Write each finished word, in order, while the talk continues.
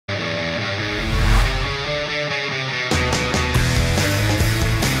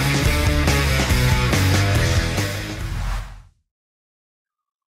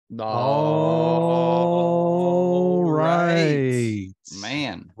All All right, right.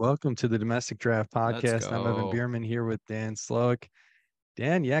 man. Welcome to the Domestic Draft Let's Podcast. I'm Evan go. Bierman here with Dan Sloak.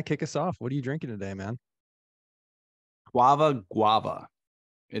 Dan, yeah, kick us off. What are you drinking today, man? Guava guava.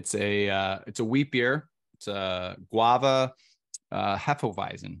 It's a wheat beer. It's a guava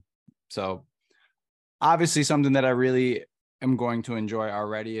Hefeweizen. So obviously something that I really am going to enjoy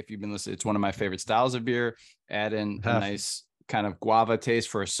already. If you've been listening, it's one of my favorite styles of beer. Add in a Hef. nice kind of guava taste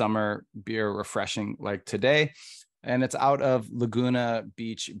for a summer beer, refreshing like today. And it's out of Laguna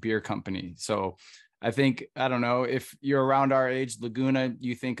Beach Beer Company. So I think, I don't know, if you're around our age, Laguna,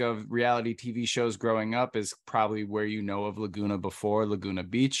 you think of reality TV shows growing up is probably where you know of Laguna before Laguna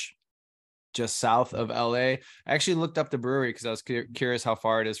Beach, just south of LA. I actually looked up the brewery because I was curious how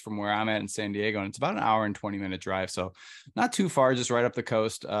far it is from where I'm at in San Diego, and it's about an hour and 20-minute drive, so not too far, just right up the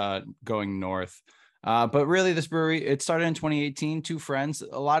coast, going north. But really, this brewery, it started in 2018. Two friends.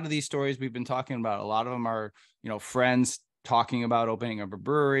 A lot of these stories we've been talking about, a lot of them are, friends talking about opening up a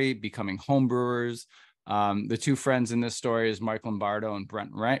brewery, becoming home brewers. The two friends in this story is Mike Lombardo and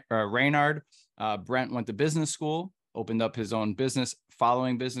Brent Reynard. Brent went to business school, opened up his own business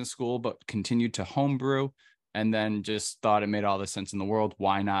following business school, but continued to homebrew, and then just thought it made all the sense in the world.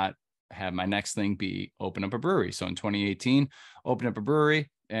 Why not have my next thing be open up a brewery? So in 2018, opened up a brewery,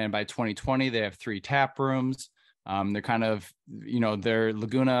 and by 2020, they have 3 tap rooms. They're kind of, they're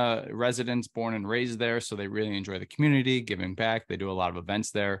Laguna residents, born and raised there, so they really enjoy the community, giving back. They do a lot of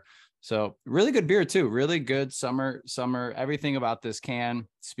events there. So really good beer too. Really good summer. Everything about this can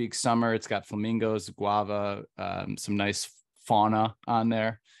speaks summer. It's got flamingos, guava, some nice fauna on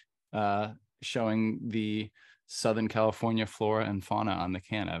there, showing the Southern California flora and fauna on the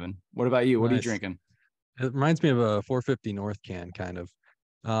can. Evan, what about you? What are you Nice. drinking? It reminds me of a 450 North can, kind of.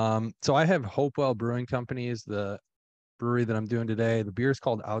 So I have Hopewell Brewing Company is the brewery that I'm doing today. The beer is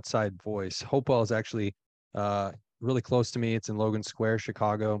called Outside Voice. Hopewell is actually really close to me. It's in Logan Square,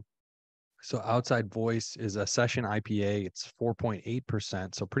 Chicago. So Outside Voice is a session IPA. It's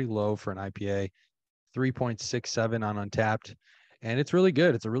 4.8%, so pretty low for an IPA. 3.67 on Untapped, and it's really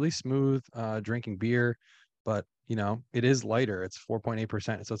good. It's a really smooth drinking beer, but it is lighter. It's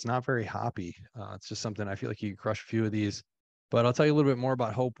 4.8%, so it's not very hoppy. It's just something I feel like you could crush a few of these. But I'll tell you a little bit more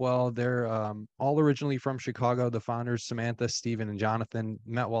about Hopewell. They're all originally from Chicago. The founders, Samantha, Stephen, and Jonathan,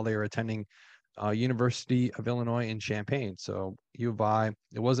 met while they were attending University of Illinois in Champaign. So U of I.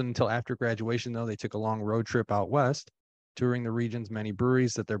 It wasn't until after graduation, though, they took a long road trip out west, touring the region's many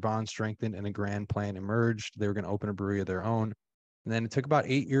breweries, that their bond strengthened and a grand plan emerged. They were going to open a brewery of their own. And then it took about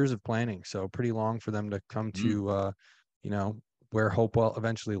 8 years of planning. So pretty long for them to come Mm. to, you know, where Hopewell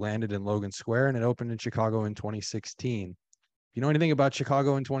eventually landed in Logan Square, and it opened in Chicago in 2016. If you know anything about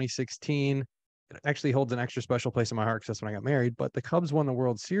Chicago in 2016, it actually holds an extra special place in my heart because that's when I got married. But the Cubs won the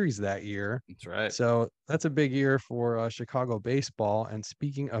World Series that year. That's right. So that's a big year for Chicago baseball. And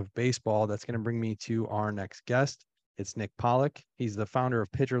speaking of baseball, that's going to bring me to our next guest. It's Nick Pollack. He's the founder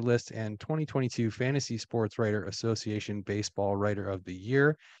of Pitcher List and 2022 Fantasy Sports Writer Association Baseball Writer of the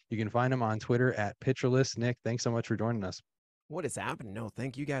Year. You can find him on Twitter at Pitcher List. Nick, thanks so much for joining us. What is happening? No,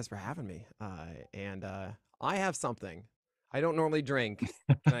 thank you guys for having me. And I have something. I don't normally drink.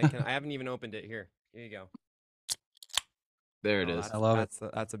 I haven't even opened it. Here you go. There it Oh, is. I love it.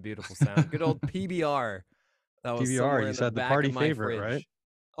 that's a beautiful sound. Good old PBR. That was PBR, somewhere you in the said the back party of my favorite, right? fridge.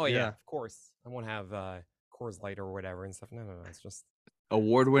 Oh yeah, Yeah. of course. I won't have Coors Light or whatever and stuff. No. It's just it's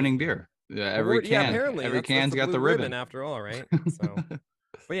Award-winning PBR. beer. Yeah, every Award. Yeah, can, apparently every that's can's the got the blue ribbon ribbon. after all, right? So,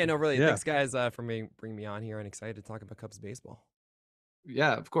 but yeah, no, really. Yeah. Thanks, guys, for bringing me on here. And excited to talk about Cubs baseball.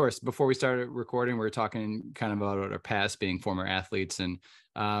 Yeah, of course. Before we started recording, we were talking kind of about our past, being former athletes, and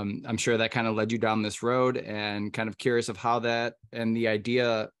I'm sure that kind of led you down this road. And kind of curious of how that and the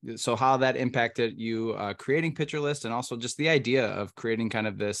idea, so how that impacted you creating Pitcher List, and also just the idea of creating kind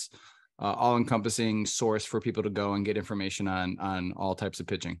of this all-encompassing source for people to go and get information on all types of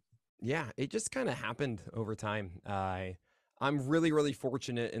pitching. Yeah, it just kind of happened over time. I'm really, really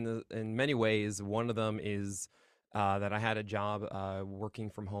fortunate in many ways. One of them is that I had a job working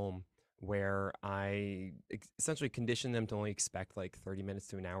from home where I essentially conditioned them to only expect like 30 minutes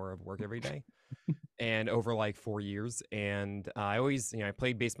to an hour of work every day, and over like 4 years. And I always, I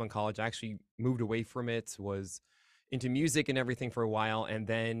played baseball in college. I actually moved away from it, was into music and everything for a while, and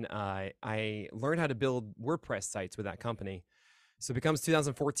then I learned how to build WordPress sites with that company. So it becomes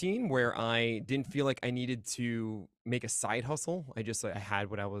 2014 where I didn't feel like I needed to make a side hustle. I had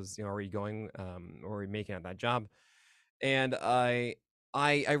what I was already going already making at that job, and I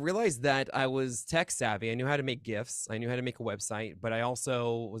realized that I was tech savvy. I knew how to make GIFs. I knew how to make a website, but I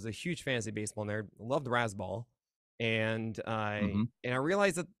also was a huge fantasy baseball nerd. Loved Razzball, and I Mm-hmm. and I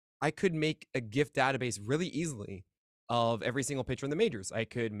realized that I could make a GIF database really easily of every single pitcher in the majors. I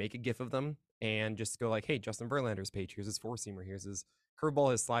could make a GIF of them and just go like, hey, Justin Verlander's page. Here's his four-seamer. Here's his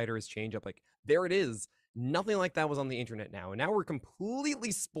curveball, his slider, his changeup. Like, there it is. Nothing like that was on the internet now. And now we're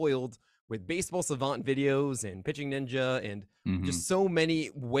completely spoiled with baseball savant videos and pitching ninja and just so many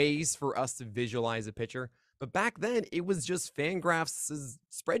ways for us to visualize a pitcher. But back then, it was just Fangraphs'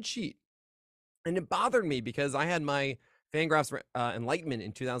 spreadsheet. And it bothered me because I had my Fangraphs enlightenment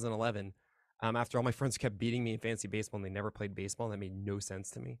in 2011 after all my friends kept beating me in fantasy baseball and they never played baseball. That made no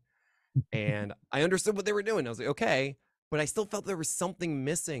sense to me. And I understood what they were doing. I was like, okay, but I still felt there was something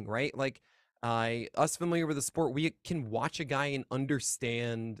missing, right? Like, us familiar with the sport, we can watch a guy and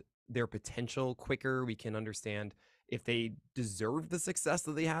understand their potential quicker. We can understand if they deserve the success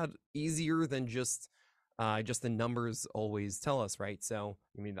that they had easier than just the numbers always tell us, right? So,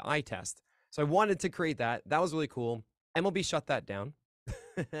 I mean, the eye test. So I wanted to create that. That was really cool. MLB shut that down.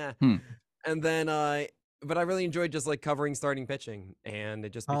 And then, but I really enjoyed just like covering starting pitching, and it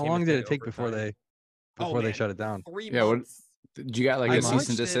just How became long a did thing it take over before time. they shut it down? 3 Yeah, what months. did you got like I a cease and launched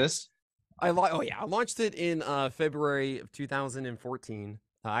it- desist? I launched it in February of 2014.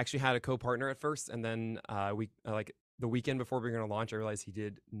 I actually had a co-partner at first, and then we like the weekend before we were going to launch, I realized he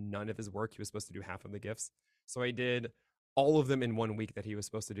did none of his work. He was supposed to do half of the gifts, so I did all of them in 1 week that he was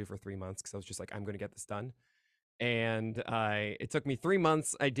supposed to do for 3 months because I was just like, I'm going to get this done. And it took me 3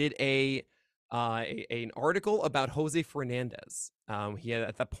 months. I did an article about Jose Fernandez. He had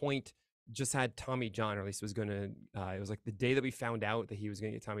at that point just had Tommy John, or at least was going to. It was like the day that we found out that he was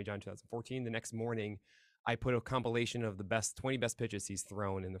going to get Tommy John in 2014. The next morning, I put a compilation of the 20 best pitches he's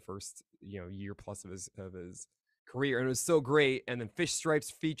thrown in the first year plus of his career, and it was so great. And then Fish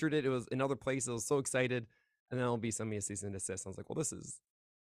Stripes featured it. It was in other places. I was so excited. And then LB sent me a cease and desist. I was like, well, this is.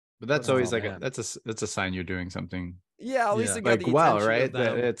 But that's Oh, always like man. that's a sign you're doing something Yeah, at least Yeah. it got like the well, attention right? of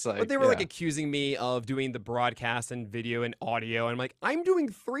them. That it's like, But they were like accusing me of doing the broadcast and video and audio. And I'm like, I'm doing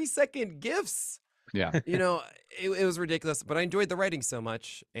 3-second GIFs. yeah. It was ridiculous. But I enjoyed the writing so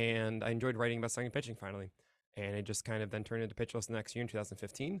much, and I enjoyed writing about starting pitching finally. And it just kind of then turned into Pitch List next year in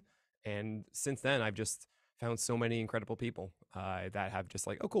 2015. And since then, I've just found so many incredible people that have just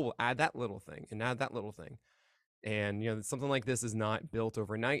like, oh, cool, we'll add that little thing and add that little thing. And something like this is not built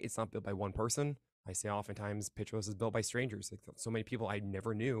overnight. It's not built by one person. I say oftentimes Pitch List is built by strangers. Like so many people I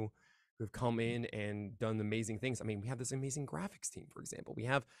never knew who've come in and done amazing things. I mean, we have this amazing graphics team, for example. We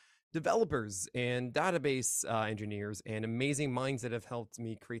have developers and database engineers and amazing minds that have helped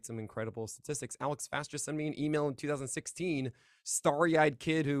me create some incredible statistics. Alex Fast just sent me an email in 2016, starry-eyed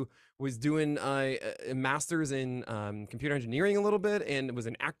kid who was doing a master's in computer engineering a little bit and was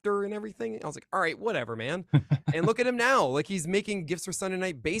an actor and everything. I was like, all right, whatever, man. And look at him now. Like, he's making gifts for Sunday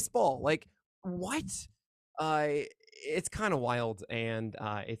Night Baseball. Like, what? It's kind of wild. And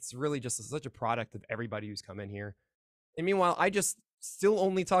it's really just such a product of everybody who's come in here. And meanwhile, I just still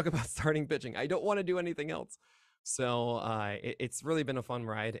only talk about starting pitching. I don't want to do anything else. So it's really been a fun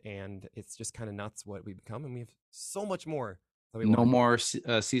ride, and it's just kind of nuts what we've become. And we have so much more. No more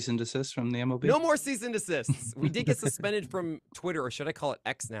cease and desist from the MLB. No more cease and desists. We did get suspended from Twitter, or should I call it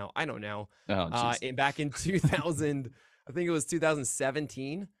X now? I don't know. Back in 2000, I think it was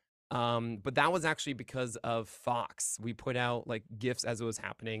 2017. But that was actually because of Fox. We put out like GIFs as it was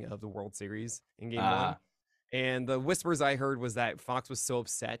happening of the World Series in Game 1. And the whispers I heard was that Fox was so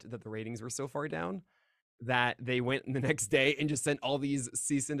upset that the ratings were so far down that they went the next day and just sent all these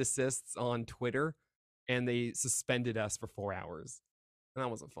cease and desists on Twitter, and they suspended us for 4 hours. And that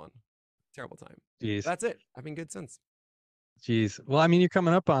wasn't fun. Terrible time. Jeez. That's it. I've been good since. Jeez. Well, I mean, you're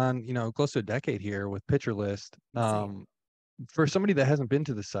coming up on, close to a decade here with Pitcher List. Insane. For somebody that hasn't been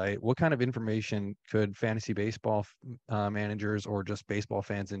to the site, what kind of information could fantasy baseball managers or just baseball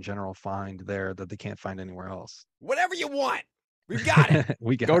fans in general find there that they can't find anywhere else? Whatever you want. We've got it.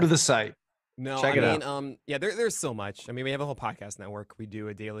 Go to the site. No, Check it out. Yeah, there's so much. I mean, we have a whole podcast network. We do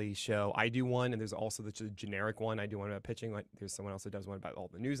a daily show. I do one, and there's also the generic one. I do one about pitching. There's someone else that does one about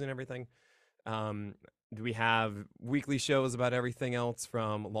all the news and everything. We have weekly shows about everything else,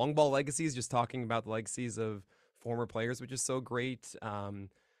 from long ball legacies, just talking about the legacies of former players, which is so great.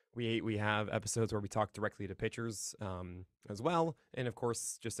 We have episodes where we talk directly to pitchers as well, and of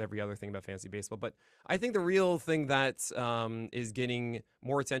course just every other thing about fantasy baseball. But I think the real thing that is getting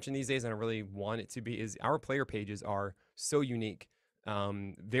more attention these days, and I really want it to be, is our player pages are so unique,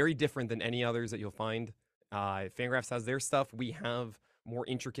 very different than any others that you'll find. Fangraphs has their stuff. We have more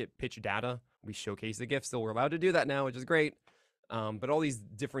intricate pitch data. We showcase the GIF, still we're allowed to do that now, which is great. But all these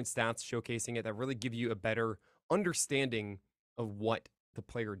different stats showcasing it that really give you a better understanding of what the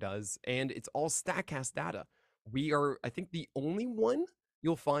player does, and it's all StatCast data. We are, I think, the only one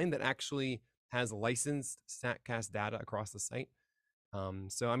you'll find that actually has licensed Statcast data across the site.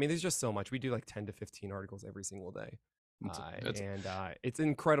 So I mean, there's just so much. We do like 10 to 15 articles every single day, and it's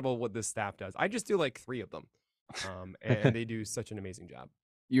incredible what this staff does. I just do like 3 of them, and they do such an amazing job.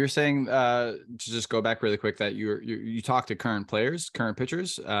 You're saying to just go back really quick that you talk to current players, current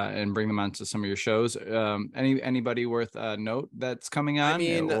pitchers, and bring them onto some of your shows. Anybody worth a note that's coming on? I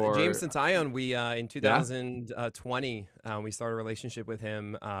mean, or... James Santillan, we in 2020 we started a relationship with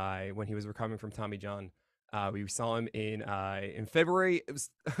him when he was recovering from Tommy John. We saw him in February. It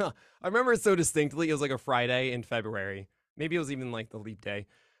was I remember it so distinctly. It was like a Friday in February. Maybe it was even like the leap day,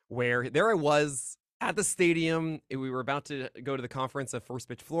 where there I was at the stadium. We were about to go to the conference at First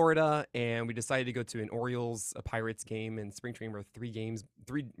Pitch, Florida, and we decided to go to an Orioles, a Pirates game in spring training. We're 3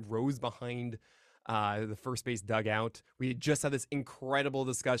 rows behind the first base dugout. We had just had this incredible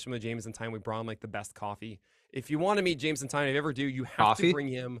discussion with James and Tyne. We brought him like the best coffee. If you want to meet James and Tyne, if you ever do, you have to bring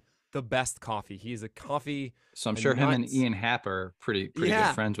him the best coffee. He's a coffee. So I'm sure him and Ian Happ are pretty good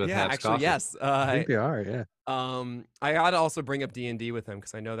friends with Happ's actually, coffee. Yes. I think they are, yeah. I ought to also bring up D&D with him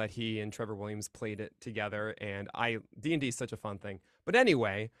because I know that he and Trevor Williams played it together, and D&D is such a fun thing. But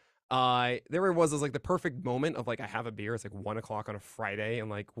anyway, there it was like the perfect moment of like, I have a beer. It's like 1 o'clock on a Friday. I'm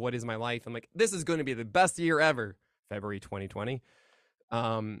like, what is my life? I'm like, this is going to be the best year ever. February 2020.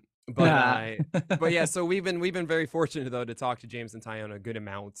 But yeah, so we've been very fortunate though to talk to James and Tyne a good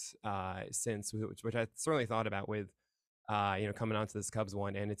amount since, which I certainly thought about with coming onto this Cubs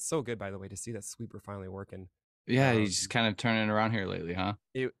one, and it's so good, by the way, to see that sweeper finally working. Yeah, he's kind of turning around here lately, huh?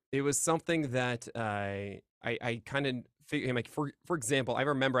 It was something that I kind of figured, like for example, I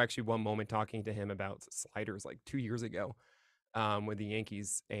remember actually one moment talking to him about sliders like 2 years ago with the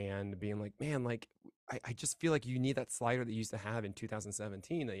Yankees, and being like, man, like I just feel like you need that slider that you used to have in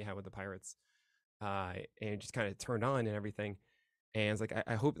 2017 that you had with the Pirates, and it just kind of turned on and everything. And it's like,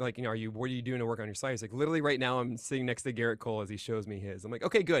 I hope, like, what are you doing to work on your slider? It's like, literally right now I'm sitting next to Garrett Cole as he shows me his. I'm like,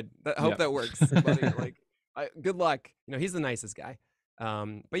 okay, good. I hope that works. Buddy. Like, good luck. He's the nicest guy.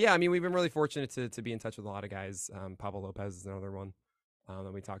 But yeah, I mean, we've been really fortunate to be in touch with a lot of guys. Pablo Lopez is another one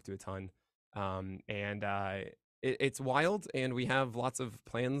that we talked to a ton. It's wild, and we have lots of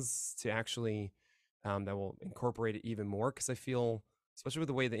plans to actually that will incorporate it even more, because I feel, especially with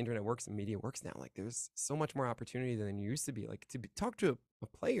the way the internet works and media works now, like there's so much more opportunity than there used to be. Like talk to a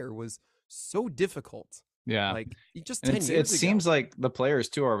player was so difficult. Yeah, like just 10 years ago. It seems like the players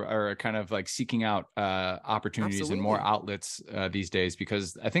too are kind of like seeking out opportunities and more outlets these days,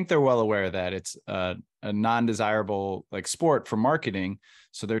 because I think they're well aware that it's a non-desirable like sport for marketing.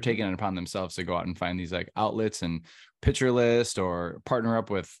 So they're taking it upon themselves to go out and find these like outlets and pitcher list, or partner up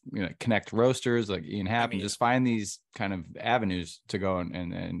with Connect roasters like Ian Happ, and just find these kind of avenues to go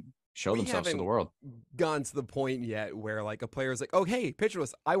and show themselves to the world. Gone to the point yet where like a player's like, oh hey, pitcher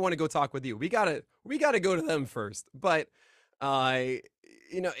list, I want to go talk with you. We gotta go to them first. But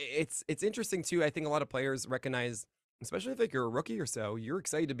it's interesting too. I think a lot of players recognize, especially if like you're a rookie or so, you're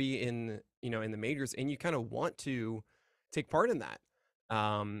excited to be in the majors, and you kind of want to take part in that.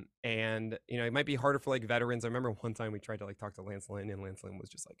 And it might be harder for like veterans. I remember one time we tried to like talk to Lance Lynn, and Lance Lynn was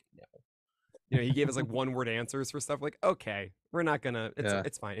just like, no. He gave us like 1-word answers for stuff like, okay, we're not gonna,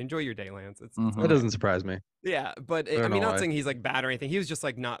 it's fine. Enjoy your day, Lance. It's that doesn't surprise me. Yeah. But not saying he's like bad or anything. He was just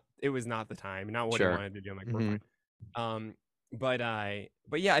like, it was not the time, not what he wanted to do. I'm like, we're fine. But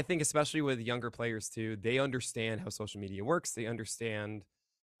yeah, I think especially with younger players too, they understand how social media works. They understand,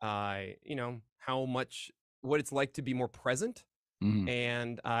 how much, what it's like to be more present.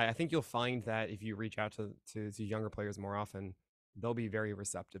 And I think you'll find that if you reach out to younger players more often, they'll be very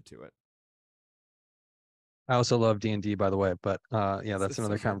receptive to it. I also love D&D, by the way, but yeah, that's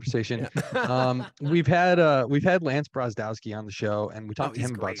another conversation. Yeah. We've had Lance Brozdowski on the show, and we talked to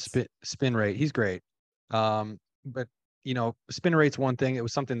him about spin rate. He's great. But spin rate's one thing. It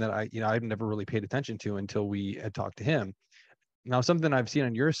was something that I've never really paid attention to until we had talked to him. Now, something I've seen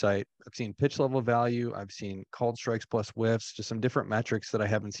on your site, I've seen pitch level value, I've seen called strikes plus whiffs, just some different metrics that I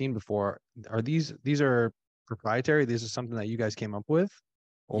haven't seen before. Are these are proprietary? These are something that you guys came up with,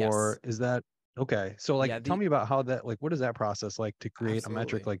 or is that okay? So like, tell me about how that, like, what is that process like to create a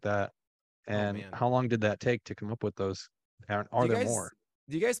metric like that, and how long did that take to come up with those? Are there more?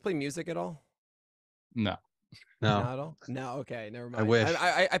 Do you guys play music at all? No. Not at all. No. Okay, never mind. I wish.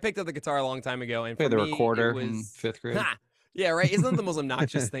 I picked up the guitar a long time ago, and for the me, recorder it was in 5th grade. Yeah, right. Isn't that the most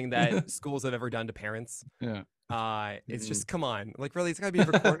obnoxious thing that schools have ever done to parents? Yeah. It's just, come on, like, really, it's gotta be a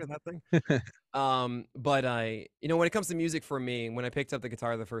recorder, that thing. But when it comes to music, for me, when I picked up the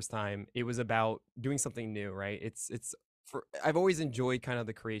guitar the first time, it was about doing something new, right? It's I've always enjoyed kind of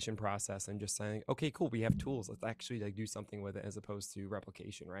the creation process and just saying, okay, cool, we have tools. Let's actually like do something with it as opposed to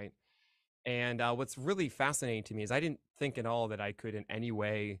replication, right? And what's really fascinating to me is I didn't think at all that I could in any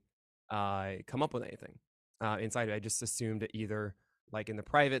way come up with anything inside of it. I just assumed that either like in the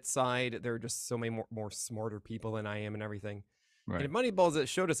private side, there are just so many more smarter people than I am and everything. And Right. if Moneyball's that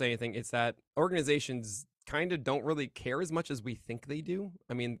showed us anything, it's that organizations kind of don't really care as much as we think they do.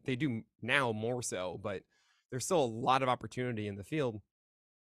 I mean, they do now more so, but there's still a lot of opportunity in the field.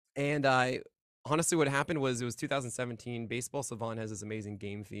 And I honestly, what happened was it was 2017. Baseball Savant has this amazing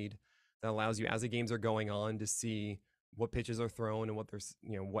game feed that allows you, as the games are going on, to see what pitches are thrown and what there's,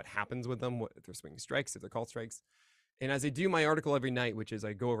 what happens with them, what if they're swinging strikes, if they're called strikes. And as I do my article every night, which is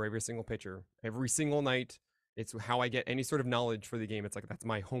I go over every single pitcher every single night, it's how I get any sort of knowledge for the game. It's like that's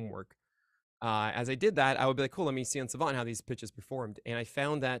my homework. As I did that, I would be like, cool, let me see on Savant how these pitches performed. And I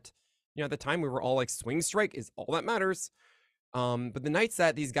found that, at the time we were all like, swing strike is all that matters. But the nights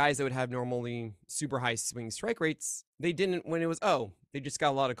that these guys that would have normally super high swing strike rates, they didn't when it was, they just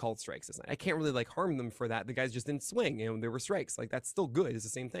got a lot of called strikes this night. I can't really like harm them for that. The guys just didn't swing and there were strikes. Like that's still good. It's the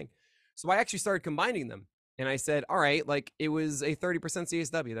same thing. So I actually started combining them. And I said, all right, like it was a 30%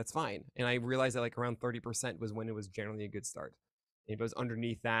 CSW. That's fine. And I realized that like around 30% was when it was generally a good start. If it was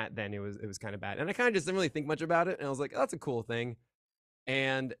underneath that, then it was kind of bad. And I kind of just didn't really think much about it. And I was like, oh, that's a cool thing.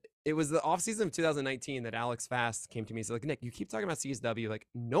 And it was the offseason of 2019 that Alex Fast came to me and said, like, Nick, you keep talking about CSW. Like,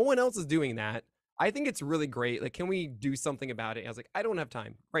 no one else is doing that. I think it's really great. Like, can we do something about it? And I was like, I don't have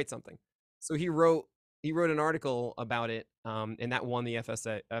time. Write something. So he wrote an article about it, and that won the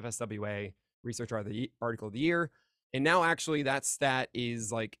FSWA Research Article of the Year. And now actually that stat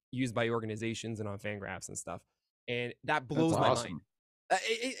is like used by organizations and on Fangraphs and stuff. And that blows my mind.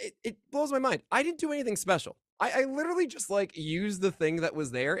 It blows my mind. I didn't do anything special. I literally just like used the thing that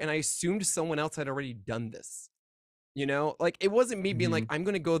was there and I assumed someone else had already done this. Like it wasn't me being like, I'm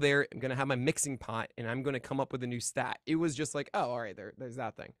going to go there, I'm going to have my mixing pot and I'm going to come up with a new stat. It was just like, oh, all right, there's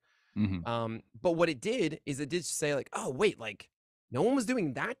that thing. But what it did is it did say like, oh, wait, like no one was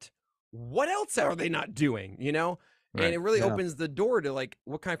doing that. What else are they not doing? Right. And it really opens the door to like,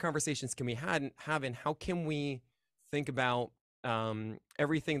 what kind of conversations can we have and how can we think about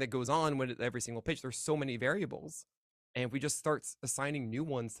everything that goes on with every single pitch? There's so many variables, and if we just start assigning new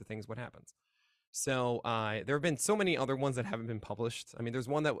ones to things, what happens? So there have been so many other ones that haven't been published. I mean, there's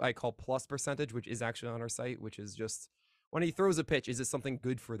one that I call plus percentage, which is actually on our site, which is just when he throws a pitch, is it something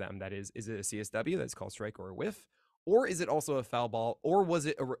good for them? That is it a CSW that's called strike or a whiff, or is it also a foul ball, or was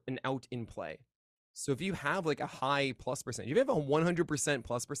it an out in play? So if you have like a high plus percentage, if you have a 100%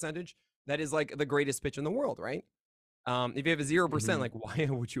 plus percentage, that is like the greatest pitch in the world, right? If you have a 0%, like why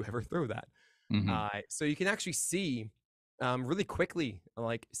would you ever throw that? So you can actually see really quickly,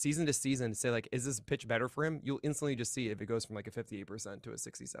 like season to season, say like, is this pitch better for him? You'll instantly just see if it goes from like a 58% to a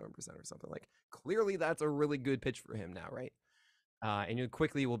 67% or something. Like clearly that's a really good pitch for him now, right? And you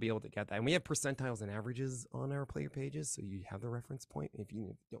quickly will be able to get that. And we have percentiles and averages on our player pages, so you have the reference point if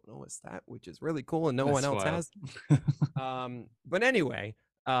you don't know a stat, which is really cool and no one else has. But anyway,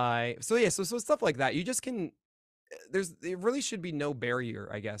 so stuff like that. You just can. There really should be no barrier,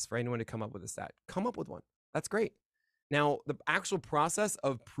 I guess, for anyone to come up with a stat. Come up with one. That's great. Now, the actual process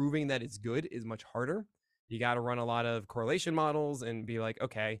of proving that it's good is much harder. You got to run a lot of correlation models and be like,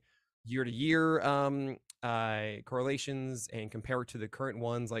 okay, year to year correlations and compare it to the current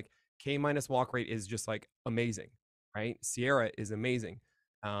ones. Like K minus walk rate is just like amazing, right? Sierra is amazing.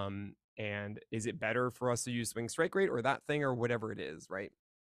 And is it better for us to use swing strike rate or that thing or whatever it is, right?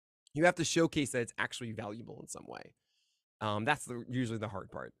 You have to showcase that it's actually valuable in some way. That's usually the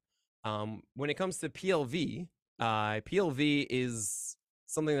hard part. When it comes to PLV, PLV is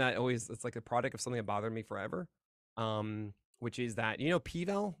something that it's like a product of something that bothered me forever, which is that,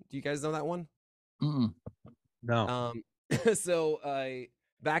 P-Val? Do you guys know that one? No. So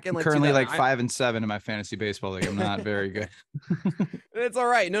back in like currently like 5 and 7 in my fantasy baseball league. I'm not very good. It's all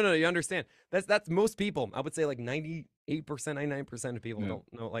right. No, you understand. That's most people. I would say like 98%, 99% of people don't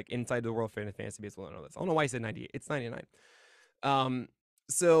know, like inside the world of fantasy baseball don't know this. I don't know why I said 98. It's 99.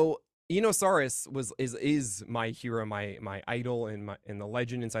 So Enosaurus is my hero, my idol, and the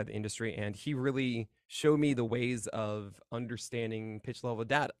legend inside the industry, and he really showed me the ways of understanding pitch level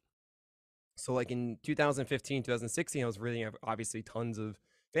data. So like in 2015, 2016, I was reading obviously tons of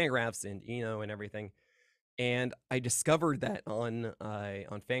Fangraphs and and everything. And I discovered that on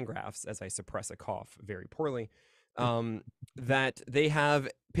Fangraphs, as I suppress a cough very poorly, that they have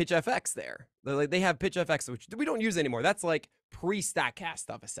Pitch FX there. They have Pitch FX, which we don't use anymore. That's like pre-StatCast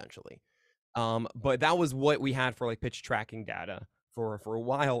stuff, essentially. But that was what we had for like pitch tracking data for a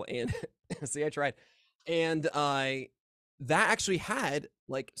while. And see, I tried. And that actually had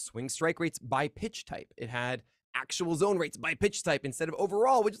like swing strike rates by pitch type. It had actual zone rates by pitch type instead of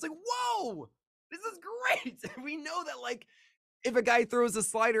overall, which is like, whoa, this is great. We know that like if a guy throws a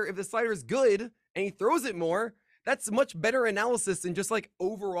slider, if the slider is good and he throws it more, that's much better analysis than just like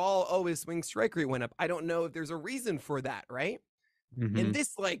overall, oh, his swing strike rate went up. I don't know if there's a reason for that, right? And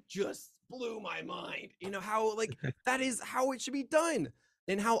this like just blew my mind. You know how like that is how it should be done.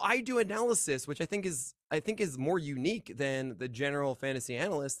 And how I do analysis, which I think is more unique than the general fantasy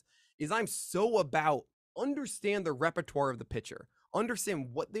analyst, is I'm so about understand the repertoire of the pitcher, understand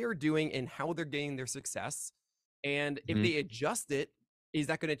what they are doing and how they're getting their success. And if they adjust it, is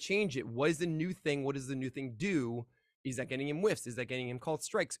that going to change it? What is the new thing? What does the new thing do? Is that getting him whiffs? Is that getting him called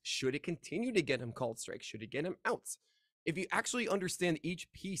strikes? Should it continue to get him called strikes? Should it get him outs? If you actually understand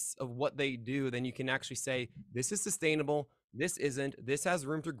each piece of what they do, then you can actually say, this is sustainable, this isn't, this has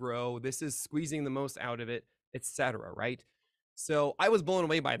room to grow, this is squeezing the most out of it, etc. Right? So I was blown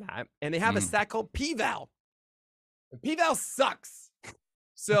away by that. And they have a stat called p-val. P-val sucks.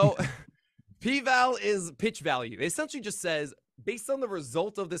 So p-val is pitch value. It essentially just says, based on the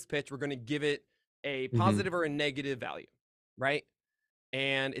result of this pitch, we're going to give it a positive or a negative value, right?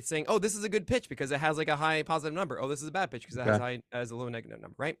 And it's saying, oh, this is a good pitch because it has like a high positive number. Oh, this is a bad pitch because it has a low negative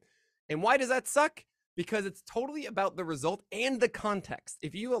number, right? And why does that suck? Because it's totally about the result and the context.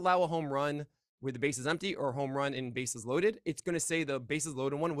 If you allow a home run with the bases empty or a home run and bases loaded, it's going to say the bases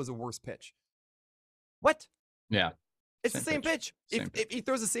loaded one was a worse pitch. What? Yeah. It's the same pitch. If he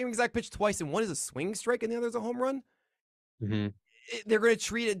throws the same exact pitch twice and one is a swing strike and the other is a home run, they're going to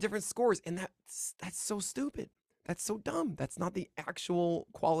treat it different scores. And that's so stupid. That's so dumb. That's not the actual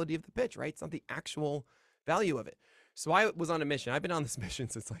quality of the pitch, right? It's not the actual value of it. So I was on a mission. I've been on this mission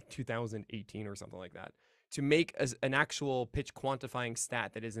since like 2018 or something like that to make an actual pitch quantifying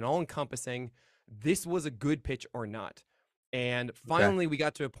stat that is an all-encompassing, this was a good pitch or not. And finally, we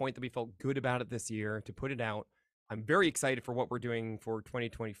got to a point that we felt good about it this year to put it out. I'm very excited for what we're doing for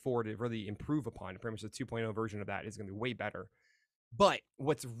 2024 to really improve upon. Pretty much the 2.0 version of that is going to be way better. But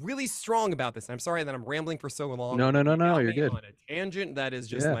what's really strong about this, I'm sorry that I'm rambling for so long. No, you're good. On a tangent that is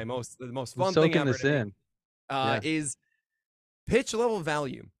just the most fun thing ever this in. Is pitch level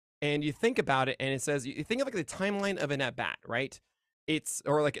value. And you think about it, and it says, you think of like the timeline of an at bat, right? It's,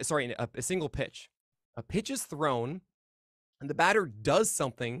 or like, sorry, a single pitch. A pitch is thrown, and the batter does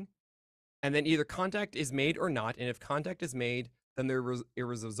something, and then either contact is made or not. And if contact is made, then there is a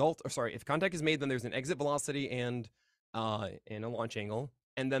result. Or sorry, if contact is made, then there's an exit velocity and a launch angle,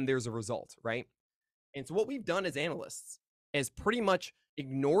 and then there's a result, right? And so what we've done as analysts is pretty much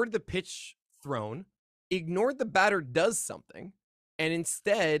ignored the pitch thrown, ignored the batter does something, and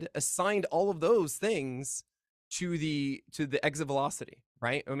instead assigned all of those things to the exit velocity,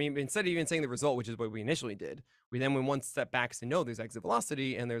 right? I mean, instead of even saying the result, which is what we initially did, we then went one step back to know there's exit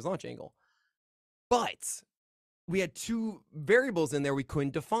velocity and there's launch angle. But we had two variables in there we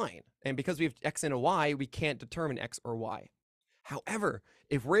couldn't define. And because we have X and a Y, we can't determine X or Y. However,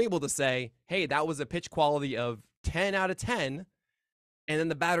 if we're able to say, hey, that was a pitch quality of 10 out of 10, and then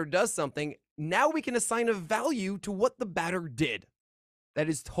the batter does something, now we can assign a value to what the batter did. That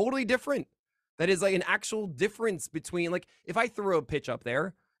is totally different. That is like an actual difference between, like, if I throw a pitch up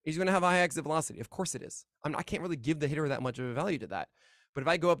there, he's going to have a high exit velocity. Of course it is. I can't really give the hitter that much of a value to that. But if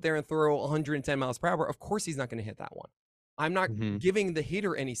I go up there and throw 110 miles per hour, of course he's not going to hit that one. I'm not giving the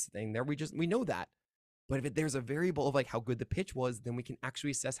hitter anything there. We know that. But if there's a variable of like how good the pitch was, then we can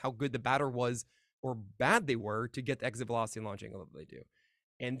actually assess how good the batter was or bad they were to get the exit velocity and launch angle that they do.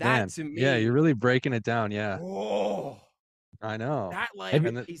 And that to me, you're really breaking it down. Yeah. Oh, I know. That like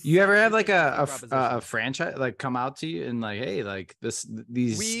you ever have like a franchise like come out to you and like, hey, like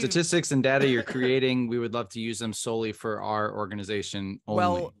these statistics and data you're creating, we would love to use them solely for our organization only.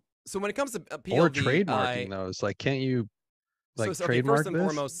 Well, so when it comes to PLV, or trademarking those, like, can't you like trademark first and this?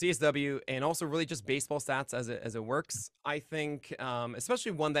 foremost, CSW and also really just baseball stats as it works. I think,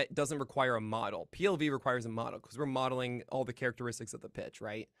 especially one that doesn't require a model. PLV requires a model because we're modeling all the characteristics of the pitch,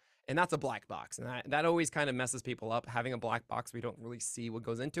 right? And that's a black box. And that always kind of messes people up. Having a black box, we don't really see what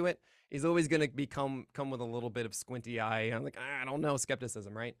goes into it, is always going to come with a little bit of squinty eye. I'm like, I don't know,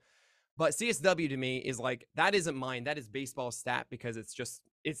 skepticism, right? But CSW to me is like, that isn't mine. That is baseball stat because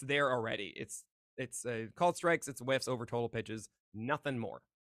it's there already. It's called strikes, it's whiffs over total pitches, nothing more.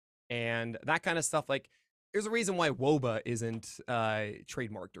 And that kind of stuff, like, there's a reason why WOBA isn't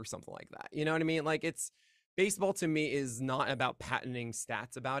trademarked or something like that. You know what I mean? Like, baseball to me is not about patenting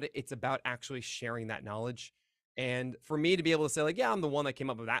stats about it. It's about actually sharing that knowledge. And for me to be able to say, like, yeah, I'm the one that came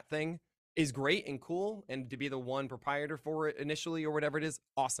up with that thing is great and cool. And to be the one proprietor for it initially or whatever it is,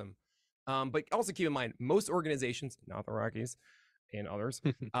 awesome. But also keep in mind, most organizations, not the Rockies and others,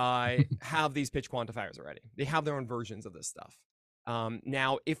 have these pitch quantifiers already. They have their own versions of this stuff.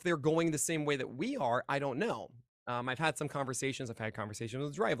 Now, if they're going the same way that we are, I don't know. I've had some conversations. I've had conversations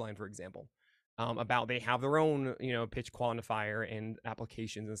with Driveline, for example, about they have their own, pitch quantifier and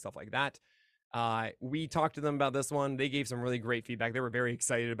applications and stuff like that. We talked to them about this one. They gave some really great feedback. They were very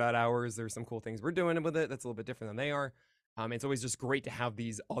excited about ours. There's some cool things we're doing with it that's a little bit different than they are. It's always just great to have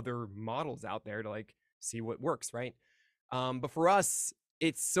these other models out there to like see what works, right? But for us,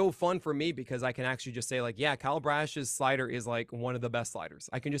 it's so fun for me because I can actually just say like, yeah, Kyle Brash's slider is like one of the best sliders.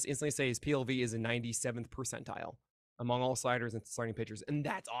 I can just instantly say his PLV is a 97th percentile among all sliders and starting pitchers. And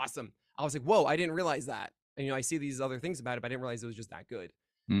that's awesome. I was like, whoa, I didn't realize that. And, I see these other things about it, but I didn't realize it was just that good.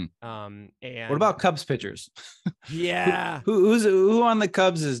 And what about Cubs pitchers? Yeah. Who on the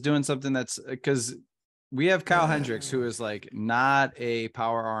Cubs is doing something that's, because we have Kyle Hendricks, who is like not a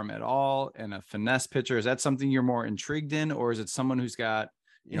power arm at all and a finesse pitcher. Is that something you're more intrigued in, or is it someone who's got,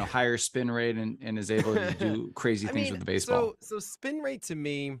 higher spin rate and is able to do crazy things with the baseball? So spin rate to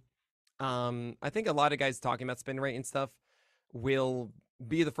me, I think a lot of guys talking about spin rate and stuff will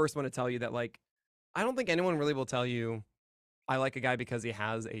be the first one to tell you that, like, I don't think anyone really will tell you I like a guy because he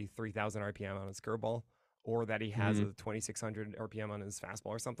has a 3,000 RPM on his curveball, or that he has a 2,600 RPM on his fastball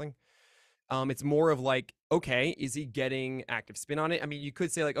or something. It's more of like, okay, is he getting active spin on it? I mean, you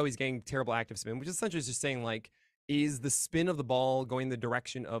could say like, oh, he's getting terrible active spin, which essentially is just saying like, is the spin of the ball going the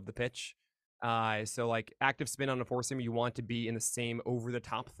direction of the pitch? So like active spin on a four seamer, you want to be in the same over the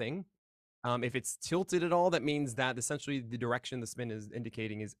top thing. If it's tilted at all, that means that essentially the direction the spin is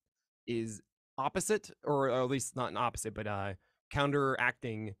indicating is opposite, or at least not an opposite, but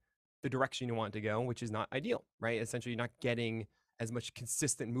counteracting the direction you want it to go, which is not ideal, right? Essentially, you're not getting as much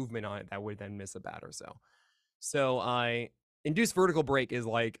consistent movement on it that would then miss a bat or so. So induced vertical break is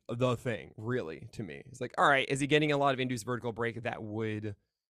like the thing, really, to me. It's like, all right, is he getting a lot of induced vertical break that would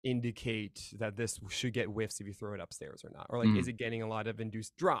indicate that this should get whiffs if you throw it upstairs or not? Or like, is it getting a lot of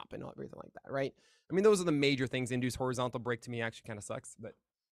induced drop and everything like that, right? I mean, those are the major things. Induced horizontal break to me actually kind of sucks, but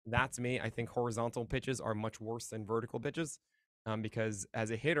that's me. I think horizontal pitches are much worse than vertical pitches because as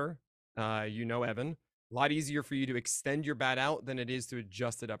a hitter, Evan, a lot easier for you to extend your bat out than it is to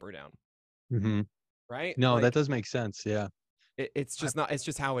adjust it up or down. Right? No, like, that does make sense. Yeah. It's just not, it's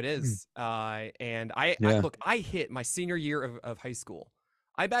just how it is. And I look, I hit my senior year of high school.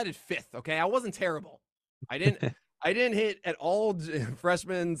 I batted fifth. Okay. I wasn't terrible. I didn't hit at all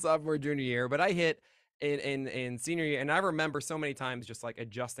freshman, sophomore, junior year, but I hit in senior year. And I remember so many times just like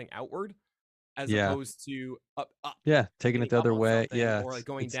adjusting outward as opposed to up. Yeah. Taking it the other way. Yeah. Or like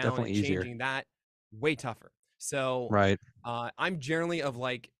going it's down and changing that. Way tougher. So right. I'm generally of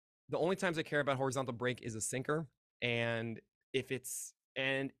like, the only times I care about horizontal break is a sinker. And if it's,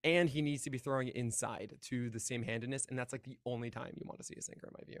 and he needs to be throwing it inside to the same handedness. And that's like the only time you want to see a sinker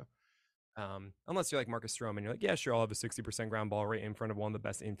in my view. Unless you're like Marcus Stroman, you're like, yeah, sure, I'll have a 60% ground ball right in front of one of the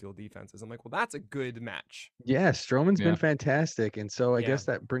best infield defenses. I'm like, well, that's a good match. Yeah, Stroman's been fantastic. And so I guess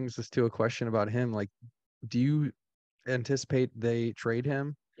that brings us to a question about him. Like, do you anticipate they trade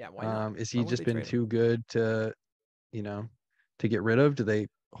him? Yeah, why not? Is he just been too good to, to get rid of? Do they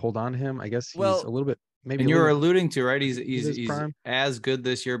hold on to him? I guess he's a little bit maybe. And you're alluding to, right? He's as good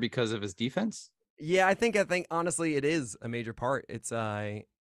this year because of his defense. Yeah, I think honestly it is a major part. It's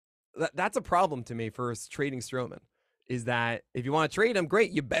that's a problem to me for trading Stroman, is that if you want to trade him,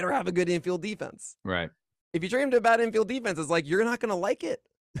 great, you better have a good infield defense. Right. If you trade him to a bad infield defense, it's like, you're not going to like it.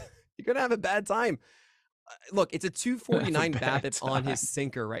 You're going to have a bad time. Look, it's a 249 BABIP on his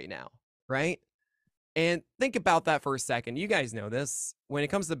sinker right now, right? And think about that for a second. You guys know this. When it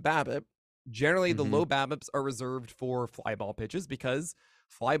comes to BABIP, generally the low BABIPs are reserved for fly ball pitches, because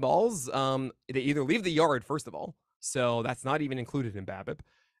fly balls, they either leave the yard, first of all, so that's not even included in BABIP.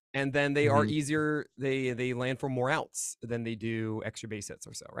 And then they are easier, they land for more outs than they do extra base hits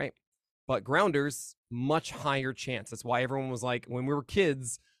or so, right? But grounders, much higher chance. That's why everyone was like, when we were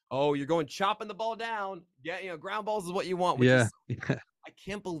kids, oh, you're going chopping the ball down. Yeah, ground balls is what you want. Which is, I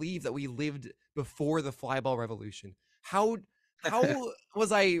can't believe that we lived before the fly ball revolution. How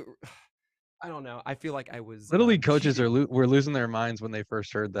was I don't know. I feel like I was. Little league coaches were losing their minds when they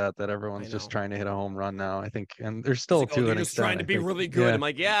first heard that everyone's just trying to hit a home run now, I think. And they're still to an extent. Just trying to be really good. Yeah. I'm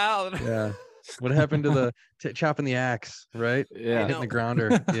like, yeah. What happened to the chopping the axe, right? Yeah. Hitting the grounder.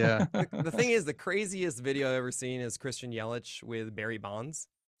 Yeah. The thing is, the craziest video I've ever seen is Christian Yelich with Barry Bonds,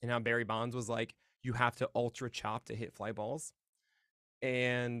 and how Barry Bonds was like, you have to ultra chop to hit fly balls.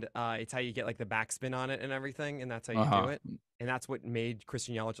 And it's how you get like the backspin on it and everything. And that's how you do it. And that's what made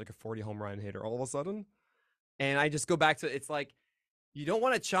Christian Yelich like a 40 home run hitter all of a sudden. And I just go back to, it's like, you don't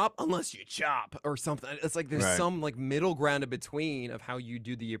want to chop unless you chop or something. It's like there's Right. some like middle ground in between of how you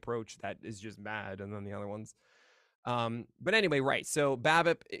do the approach that is just bad, and then the other ones. But anyway, right. So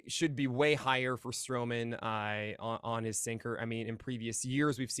BABIP should be way higher for Stroman on his sinker. I mean, in previous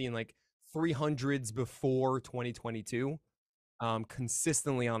years, we've seen like 300s before 2022,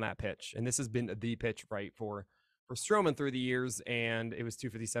 consistently on that pitch, and this has been the pitch right for Stroman through the years. And it was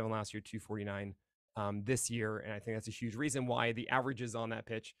 257 last year, 249 this year, and I think that's a huge reason why the averages on that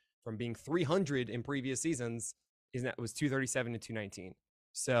pitch from being 300 in previous seasons was 237 to 219.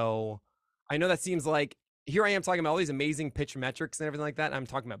 So I know that seems like here I am talking about all these amazing pitch metrics and everything like that. I'm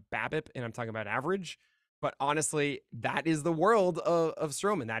talking about BABIP and I'm talking about average, but honestly, that is the world of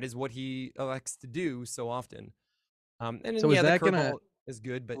Stroman. That is what he elects to do so often. And So yeah, is the that gonna curveball is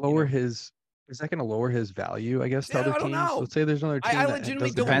good, but lower his? Is that gonna lower his value, I guess, to yeah, other I don't teams? know. Let's say there's another team I that legitimately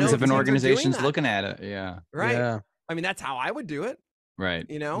doesn't don't have Depends know if if an teams are doing organization's that. looking at it. Yeah. Right. Yeah. I mean, that's how I would do it, Right.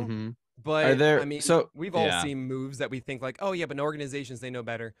 you know? Mm-hmm. But there- I mean, so- we've all yeah. seen moves that we think like, oh yeah, but in organizations, they know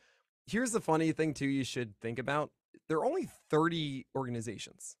better. Here's the funny thing too, you should think about. There are only 30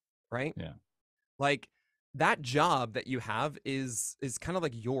 organizations, right? Yeah. Like that job that you have is kind of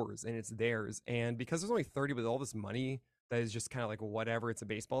like yours and it's theirs. And because there's only 30 with all this money that is just kind of like whatever, it's a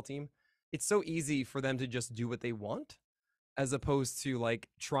baseball team. It's so easy for them to just do what they want as opposed to like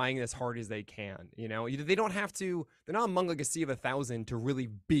trying as hard as they can, you know? They don't have to, they're not among like a sea of 1,000 to really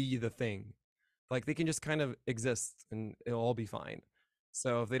be the thing. Like they can just kind of exist and it'll all be fine.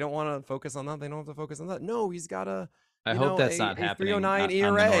 So if they don't want to focus on that, they don't have to focus on that. No, he's got a I hope that's not a happening 309 on the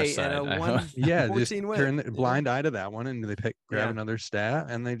ERA north and side. a I hope- Yeah, just 114 win. turn the you know? blind eye to that one, and they grab Yeah. another stat,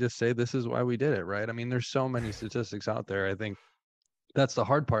 and they just say this is why we did it, right? I mean, there's so many statistics out there. I think that's the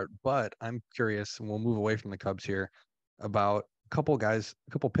hard part. But I'm curious, and we'll move away from the Cubs here, about a couple guys,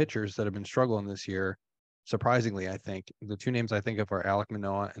 a couple pitchers that have been struggling this year. Surprisingly, I think the two names I think of are Alek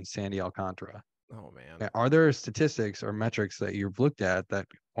Manoah and Sandy Alcantara. Oh man. Are there statistics or metrics that you've looked at that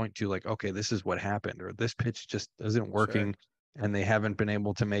point to like, okay, this is what happened, or this pitch just isn't working, and they haven't been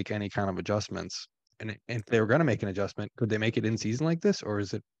able to make any kind of adjustments? And if they were going to make an adjustment, could they make it in season like this, or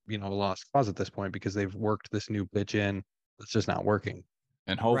is it a lost cause at this point because they've worked this new pitch in that's just not working?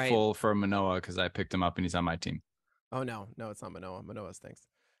 And hopeful for Manoah because I picked him up and he's on my team. Oh no, it's not Manoah. Manoah stinks.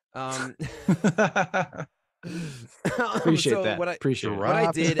 Appreciate so that. What I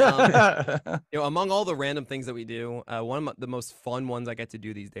did, among all the random things that we do, one of the most fun ones I get to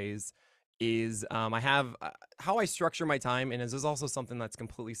do these days is I have how I structure my time, and this is also something that's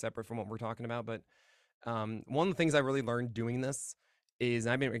completely separate from what we're talking about. But one of the things I really learned doing this is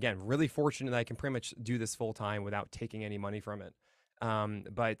I've been again really fortunate that I can pretty much do this full time without taking any money from it.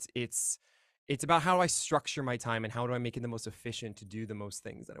 But it's about how do I structure my time and how do I make it the most efficient to do the most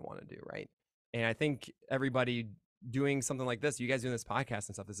things that I want to do, right? And I think everybody doing something like this, you guys doing this podcast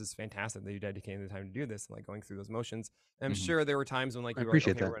and stuff, this is fantastic that you're dedicating the time to do this and like going through those motions. And I'm sure there were times when like you were like,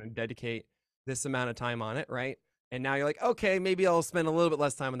 okay, we're going to dedicate this amount of time on it, right? And now you're like, okay, maybe I'll spend a little bit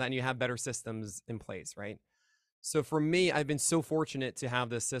less time on that, and you have better systems in place, right? So for me, I've been so fortunate to have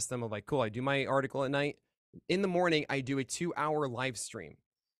this system of like, cool, I do my article at night. In the morning, I do a 2-hour live stream.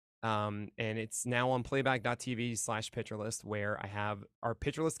 And it's now on playback.tv/pitcherlist, where I have our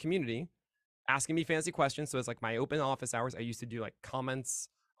pitcherlist community asking me fancy questions. So it's like my open office hours. I used to do like comments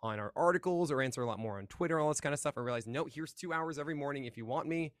on our articles or answer a lot more on Twitter, all this kind of stuff. I realized, no, here's 2 hours every morning. If you want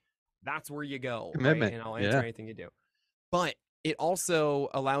me, that's where you go. Commitment. Right? And I'll answer anything you do. But it also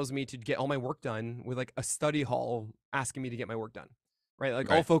allows me to get all my work done with like a study hall asking me to get my work done. Right.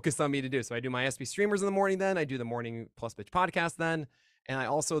 Like all focused on me to do. So I do my SB streamers in the morning, then I do the morning plus pitch podcast then. And I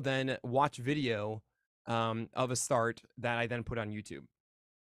also then watch video of a start that I then put on YouTube.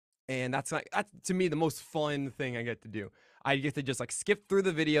 And that's to me the most fun thing I get to do. I get to just like skip through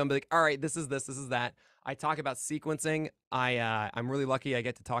the video and be like, all right, this is this is that. I talk about sequencing. I'm really lucky I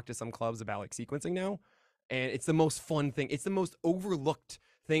get to talk to some clubs about like sequencing now. And it's the most fun thing. It's the most overlooked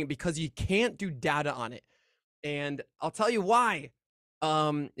thing because you can't do data on it. And I'll tell you why.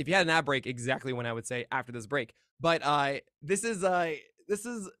 If you had an ad break, exactly when I would say after this break. But this is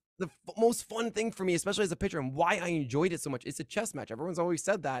the most fun thing for me, especially as a pitcher, and why I enjoyed it so much. It's a chess match. Everyone's always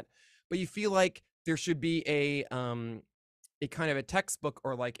said that, but you feel like there should be a kind of a textbook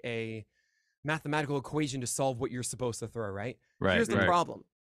or like a mathematical equation to solve what you're supposed to throw, right? Here's the problem.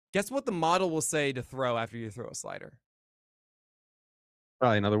 Guess what the model will say to throw after you throw a slider?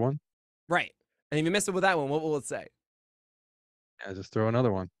 Probably another one. Right. And if you miss it with that one, what will it say? Yeah, just throw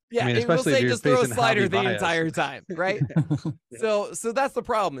another one. Yeah, I mean, it will especially say if you're just throw a facing slider hobby the bias. entire time, right? Yeah. So that's the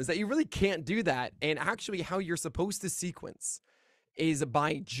problem, is that you really can't do that. And actually how you're supposed to sequence is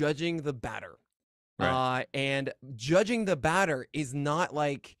by judging the batter. Right. And judging the batter is not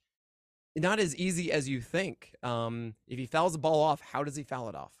as easy as you think. If he fouls the ball off, how does he foul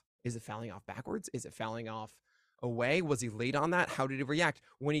it off? Is it fouling off backwards? Is it fouling off away? Was he late on that? How did he react?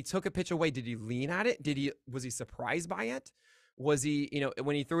 When he took a pitch away, did he lean at it? Was he surprised by it? Was he,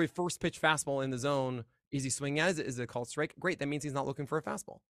 when he threw a first pitch fastball in the zone, is he swinging at it? Is it called strike? Great. That means he's not looking for a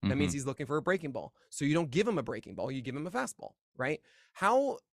fastball. That means he's looking for a breaking ball. So you don't give him a breaking ball, you give him a fastball, right?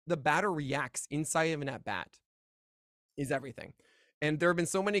 How the batter reacts inside of an at bat is everything. And there have been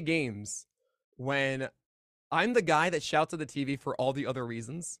so many games when I'm the guy that shouts at the TV for all the other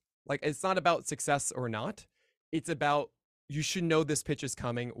reasons. Like, it's not about success or not. It's about, you should know this pitch is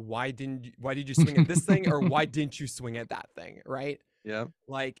coming. Why did you swing at this thing, or why didn't you swing at that thing? Right. Yeah.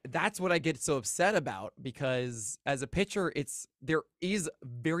 Like, that's what I get so upset about, because as a pitcher, there is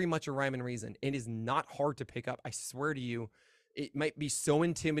very much a rhyme and reason. It is not hard to pick up. I swear to you, it might be so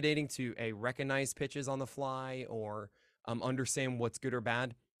intimidating to recognize pitches on the fly, or understand what's good or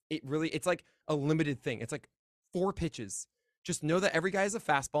bad. It's like a limited thing. It's like 4 pitches. Just know that every guy has a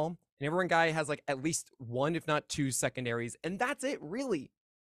fastball, and every guy has like at least 1, if not 2 secondaries. And that's it, really.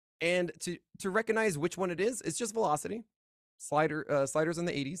 And to recognize which one it is, it's just velocity. Sliders in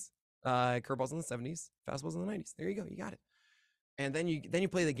the 80s, curveballs in the 70s, fastballs in the 90s. There you go. You got it. And then you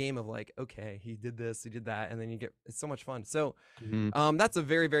play the game of like, okay, he did this, he did that. And then it's so much fun. So that's a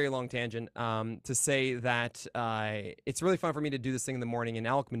very, very long tangent to say that it's really fun for me to do this thing in the morning. And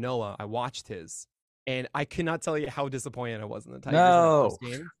Alek Manoah, I watched his, and I cannot tell you how disappointed I was in the Tigers in that first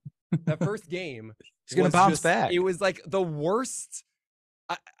game. That first game, he's gonna bounce back. It was like the worst.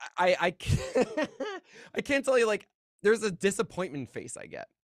 I can't tell you, like, there's a disappointment face I get.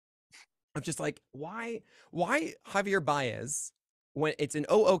 I'm just like, why Javier Baez, when it's an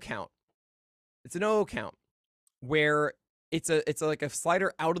 0-0 count, where it's like a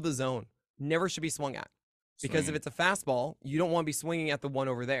slider out of the zone, never should be swung at. Because if it's a fastball, you don't want to be swinging at the one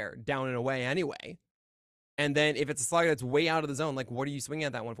over there, down and away anyway. And then if it's a slider that's way out of the zone, like, what are you swinging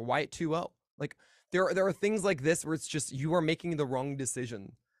at that one for? Why at 2-0? Like, there are things like this where it's just, you are making the wrong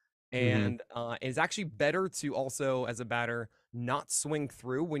decision. And it's actually better to also, as a batter, not swing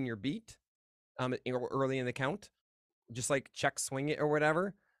through when you're beat early in the count. Just like check swing it or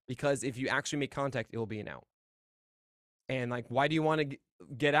whatever, because if you actually make contact, it will be an out. And like, why do you want to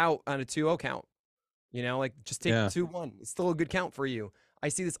get out on a 2-0 count? Like, just take 2-1. It's still a good count for you. I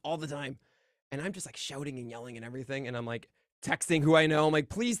see this all the time, and I'm just like shouting and yelling and everything. And I'm like texting who I know. I'm like,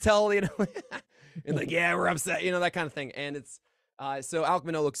 please tell, and like, yeah, we're upset, that kind of thing. And it's, so Alek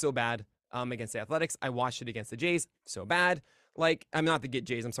Manoah looks so bad against the Athletics. I watched it against the Jays. So bad. Like, I'm not the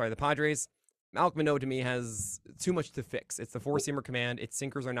Jays. I'm sorry, the Padres. Alek Manoah to me has too much to fix. It's the 4-seamer command. Its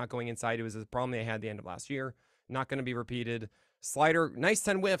sinkers are not going inside. It was a problem they had at the end of last year. Not going to be repeated. Slider, nice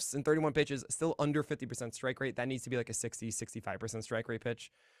 10 whiffs and 31 pitches, still under 50% strike rate. That needs to be like a 60, 65% strike rate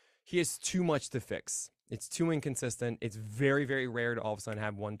pitch. He has too much to fix. It's too inconsistent. It's very, very rare to all of a sudden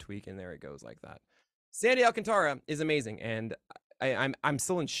have one tweak and there it goes like that. Sandy Alcantara is amazing, and I'm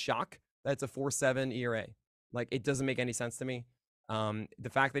still in shock that it's a 4.7 ERA. Like, it doesn't make any sense to me. The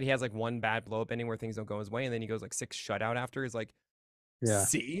fact that he has like one bad blow up inning where things don't go his way, and then he goes like 6 shutout after, is like,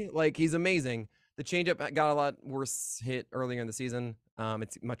 see, like, he's amazing. The changeup got a lot worse hit earlier in the season.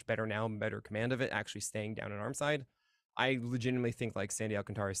 It's much better now, better command of it, actually staying down an arm side. I legitimately think like Sandy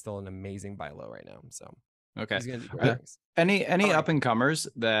Alcantara is still an amazing buy low right now. So okay, he's gonna do great things. Any up and comers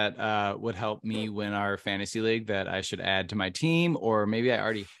that would help me win our fantasy league that I should add to my team, or maybe I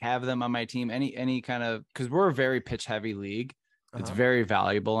already have them on my team? Any kind of, because we're a very pitch heavy league. It's very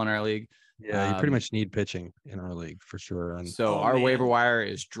valuable in our league. Yeah, you pretty much need pitching in our league for sure. And so our waiver wire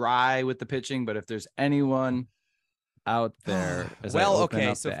is dry with the pitching, but if there's anyone out there, well,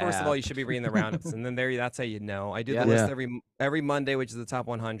 okay, so first of all, you should be reading the roundups, and then that's how you know. I do the list every Monday, which is the top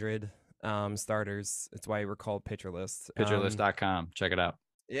 100 starters. It's why we're called Pitcher List. Pitcherlist.com. Check it out.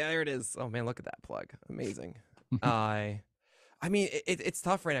 Yeah, there it is. Oh man, look at that plug. Amazing. I mean, it's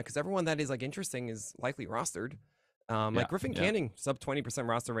tough right now because everyone that is like interesting is likely rostered. Like Griffin Canning, sub 20%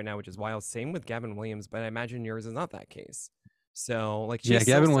 roster right now, which is wild. Same with Gavin Williams, but I imagine yours is not that case. So like,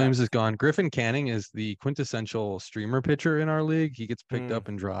 Gavin Williams is gone. Griffin Canning is the quintessential streamer pitcher in our league. He gets picked up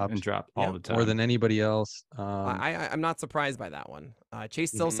and dropped all the time, more than anybody else. I'm not surprised by that one.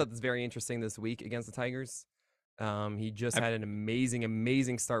 Chase Silseth is very interesting this week against the Tigers. He just had an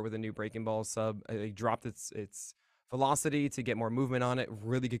amazing start with a new breaking ball sub. He dropped its velocity to get more movement on it.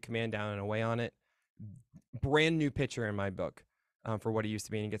 Really good command down and away on it. Brand new pitcher in my book. For what he used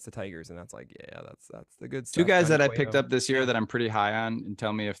to be, and he gets the Tigers, and that's like, that's the good stuff. 2 guys that I picked up this year that I'm pretty high on, and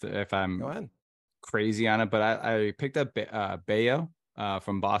tell me if I'm crazy on it. But I picked up Bayo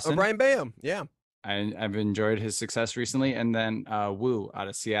from Boston. Brian Bayo, I've enjoyed his success recently. And then Wu out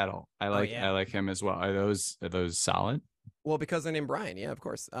of Seattle. I like him as well. Are those solid? Well, because they're named Brian, yeah, of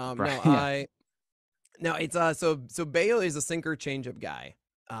course. Brian, No, yeah. no, it's so Bayo is a sinker changeup guy.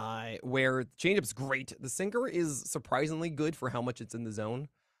 Where changeup's great. The sinker is surprisingly good for how much it's in the zone.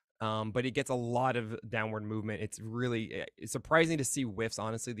 But it gets a lot of downward movement. It's surprising to see whiffs,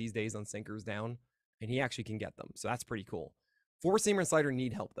 honestly, these days on sinkers down, and he actually can get them. So that's pretty cool. Four seamer and slider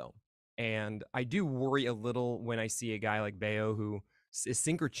need help though. And I do worry a little when I see a guy like Bayo who is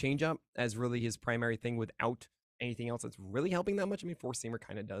sinker changeup as really his primary thing without anything else that's really helping that much. I mean, four seamer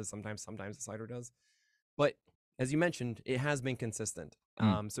kind of does sometimes the slider does. But as you mentioned, it has been consistent.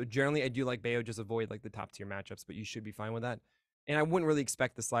 So generally, I do like Bayo, just avoid like the top tier matchups, but you should be fine with that. And I wouldn't really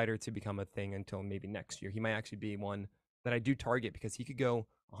expect the slider to become a thing until maybe next year. He might actually be one that I do target because he could go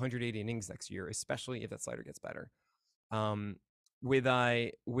 180 innings next year, especially if that slider gets better. With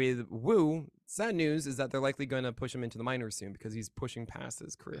Wu, sad news is that they're likely going to push him into the minors soon because he's pushing past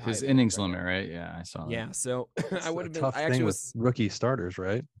his career high. His innings limit, right? Yeah, I saw that. Yeah, so I would have been. Tough I thing actually with rookie starters,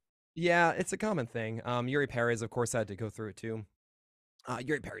 right? Yeah, it's a common thing. Yuri Perez, of course, had to go through it too.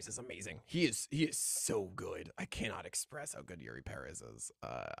 Yuri Perez is amazing. He is so good. I cannot express how good Yuri Perez is.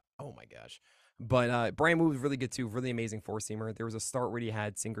 Oh my gosh. But Brian Wu was really good too. Really amazing four seamer. There was a start where he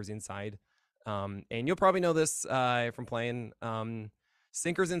had sinkers inside. And you'll probably know this from playing.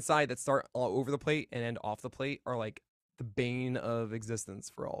 Sinkers inside that start all over the plate and end off the plate are like the bane of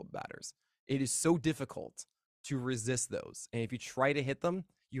existence for all batters. It is so difficult to resist those. And if you try to hit them,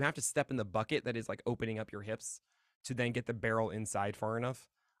 you have to step in the bucket that is like opening up your hips to then get the barrel inside far enough.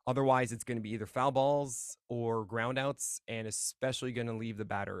 Otherwise, it's going to be either foul balls or ground outs, and especially going to leave the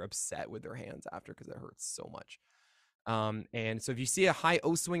batter upset with their hands after because it hurts so much. And so if you see a high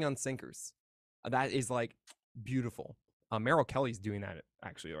O swing on sinkers, that is like beautiful. Merrill Kelly's doing that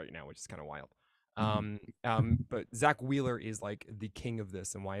actually right now, which is kind of wild. But Zach Wheeler is like the king of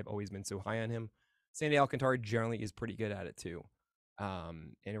this and why I've always been so high on him. Sandy Alcantara generally is pretty good at it too.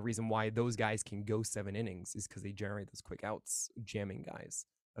 And a reason why those guys can go 7 innings is because they generate those quick outs, jamming guys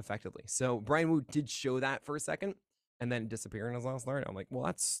effectively. So Brian Wu did show that for a second and then disappear in his last start. I'm like, well,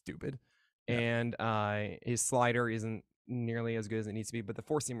 that's stupid. Yeah. And his slider isn't nearly as good as it needs to be, but the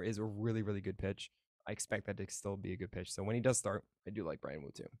four seamer is a really, really good pitch. I expect that to still be a good pitch. So when he does start, I do like Brian Wu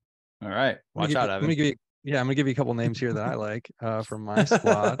too. All right. Watch out, Evan. I'm gonna give you a couple names here that I like from my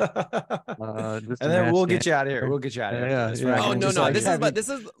squad. And then we'll get you out of here. We'll get you out of here. Yeah. Oh no. This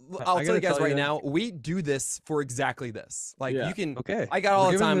is. I'll tell you guys right now. We do this for exactly this. Like you can. Okay. I got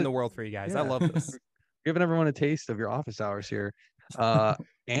all the time in the world for you guys. I love this. Giving everyone a taste of your office hours here.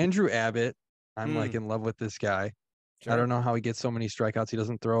 Andrew Abbott. I'm like in love with this guy. Sure. I don't know how he gets so many strikeouts. He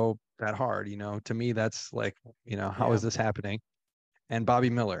doesn't throw that hard. To me, that's like, how is this happening? And Bobby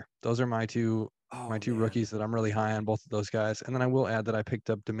Miller. Those are my two rookies that I'm really high on, both of those guys. And then I will add that I picked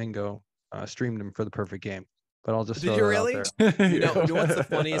up Domingo, streamed him for the perfect game. But I'll just Did you really? You know what's the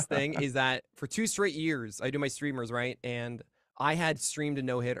funniest thing is that for 2 straight years I do my streamers, right? And I had streamed a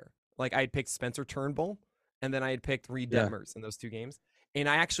no-hitter. Like I had picked Spencer Turnbull and then I had picked Reed Detmers in those 2 games. And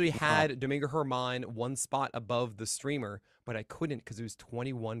I actually had Domingo Germán 1 spot above the streamer, but I couldn't because it was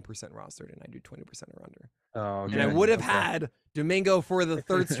 21% rostered and I do 20% or under. Oh, okay. And I would have had Domingo for the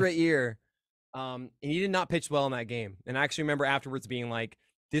 3rd straight year. And he did not pitch well in that game. And I actually remember afterwards being like,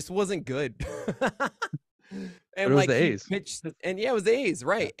 this wasn't good. And it was the A's. Pitched, and it was the A's,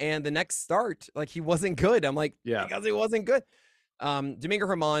 right. Yeah. And the next start, like he wasn't good. I'm like, because he wasn't good. Domingo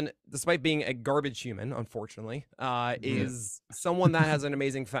Germán, despite being a garbage human, unfortunately, is someone that has an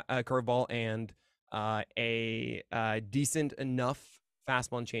amazing curveball and a decent enough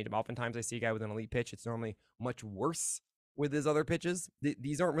fastball and changeup. Oftentimes I see a guy with an elite pitch. It's normally much worse with his other pitches.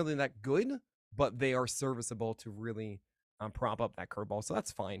 These aren't really that good, but they are serviceable to really prop up that curveball. So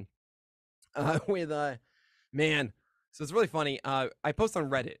that's fine. Man, so it's really funny. I post on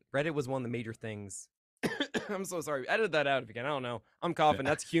Reddit. Reddit was one of the major things. I'm so sorry. Edit that out if you can. I don't know. I'm coughing.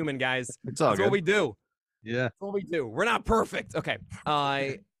 That's human, guys. It's all That's good. what we do. Yeah. That's what we do. We're not perfect. Okay.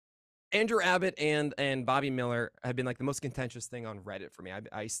 Andrew Abbott and Bobby Miller have been like the most contentious thing on Reddit for me.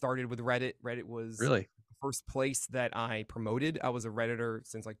 I started with Reddit. Reddit was really the first place that I promoted. I was a Redditor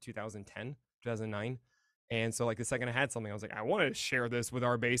since like 2010, 2009. And so like the second I had something, I was like, I want to share this with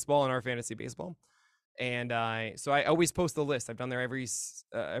our baseball and our fantasy baseball. And so I always post the list. I've done there every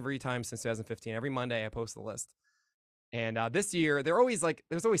time since 2015. Every Monday I post the list. And this year there's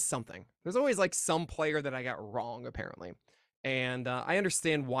always something. There's always like some player that I got wrong apparently. And I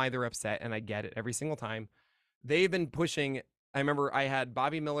understand why they're upset, and I get it every single time. They've been pushing. I remember I had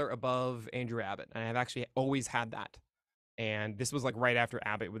Bobby Miller above Andrew Abbott, and I've actually always had that. And this was like right after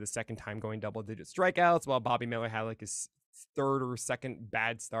Abbott with his second time going double-digit strikeouts, while Bobby Miller had like his third or second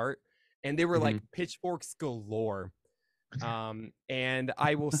bad start. And they were like pitchforks galore. And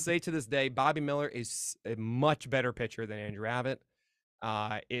I will say to this day, Bobby Miller is a much better pitcher than Andrew Abbott.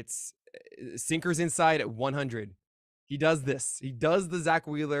 It's sinkers inside at 100. He does this. He does the Zach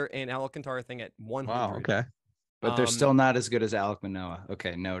Wheeler and Alcantara thing at 100. Wow. Okay. But they're still not as good as Alec Manoah.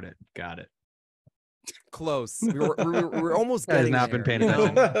 Okay, noted. Got it. Close. We were almost Has getting not there, been paying you know?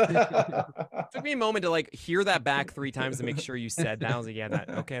 attention. Took me a moment to like hear that back 3 times to make sure you said that. I was like, yeah,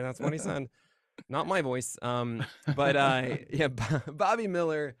 that's what he said. Not my voice. But yeah, Bobby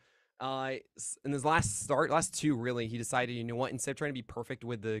Miller, in his last 2 really, he decided, you know what, instead of trying to be perfect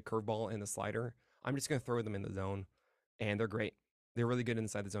with the curveball and the slider, I'm just gonna throw them in the zone, and they're great. They're really good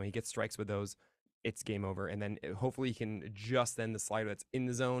inside the zone. He gets strikes with those, it's game over, and then hopefully he can adjust then the slider that's in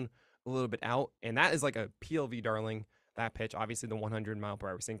the zone a little bit out, and that is like a PLV darling. That pitch, obviously the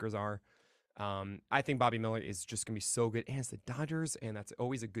 100-mile-per-hour sinkers are. I think Bobby Miller is just going to be so good. And it's the Dodgers, and that's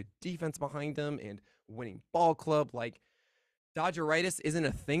always a good defense behind him and winning ball club. Like, Dodgeritis isn't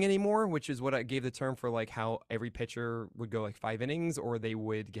a thing anymore, which is what I gave the term for like how every pitcher would go like 5 innings or they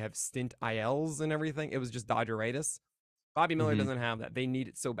would have stint ILs and everything. It was just Dodgeritis. Bobby Miller doesn't have that. They need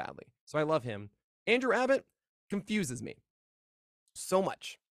it so badly. So I love him. Andrew Abbott confuses me so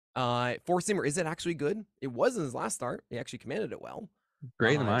much. Four-seamer, is it actually good? It was in his last start. He actually commanded it well.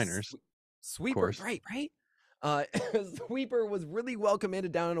 Great in the minors. Sweeper, right? Sweeper was really well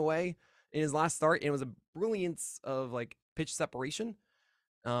commanded down and away in his last start, and it was a brilliance of like pitch separation.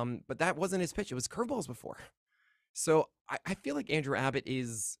 But that wasn't his pitch. It was curveballs before. So I feel like Andrew Abbott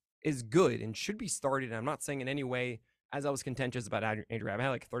is good and should be started. And I'm not saying in any way, as I was contentious about Andrew Abbott, I had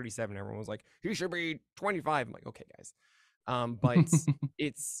like 37. Everyone was like, he should be 25. I'm like, okay, guys. But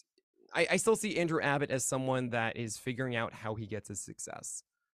I still see Andrew Abbott as someone that is figuring out how he gets his success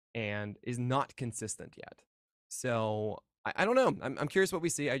and is not consistent yet. So I don't know. I'm curious what we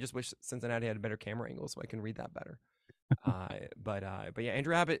see. I just wish Cincinnati had a better camera angle so I can read that better. But yeah,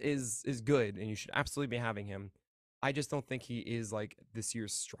 Andrew Abbott is good, and you should absolutely be having him. I just don't think he is like this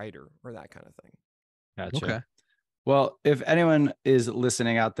year's Strider or that kind of thing. Gotcha. Okay. Well, if anyone is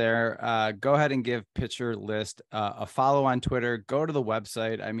listening out there, go ahead and give Pitcher List a follow on Twitter. Go to the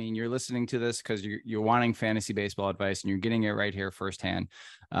website. I mean, you're listening to this because you're wanting fantasy baseball advice, and you're getting it right here firsthand.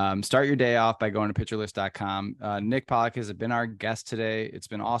 Start your day off by going to pitcherlist.com. Nick Pollack has been our guest today. It's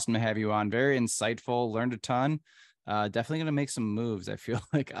been awesome to have you on. Very insightful. Learned a ton. Definitely going to make some moves, I feel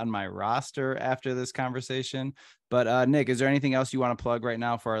like, on my roster after this conversation. But Nick, is there anything else you want to plug right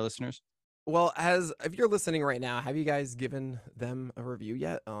now for our listeners? Well, if you're listening right now, have you guys given them a review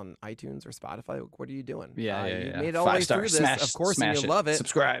yet on iTunes or Spotify? What are you doing? Yeah. You made it all the way through this, of course, and you love it.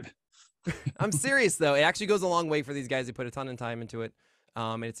 Subscribe. I'm serious, though. It actually goes a long way for these guys who put a ton of time into it.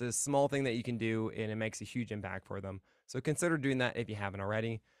 It's a small thing that you can do, and it makes a huge impact for them. So consider doing that if you haven't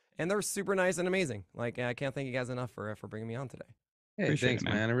already. And they're super nice and amazing. Like, I can't thank you guys enough for bringing me on today. Hey, thanks,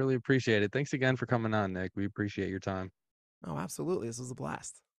 man. I really appreciate it. Thanks again for coming on, Nick. We appreciate your time. Oh, absolutely. This was a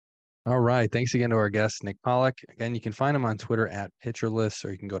blast. All right. Thanks again to our guest, Nick Pollack. Again, you can find him on Twitter at PitcherList,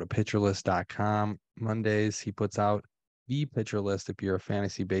 or you can go to pitcherlist.com. Mondays, he puts out the Pitcher List. If you're a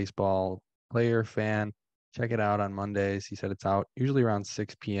fantasy baseball player, fan, check it out on Mondays. He said it's out usually around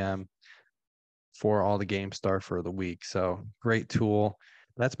 6 p.m. before all the games start for the week. So great tool.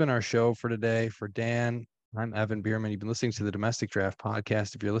 That's been our show for today. For Dan, I'm Evan Bierman. You've been listening to the Domestic Draft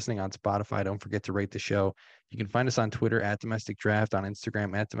Podcast. If you're listening on Spotify, don't forget to rate the show. You can find us on Twitter at Domestic Draft, on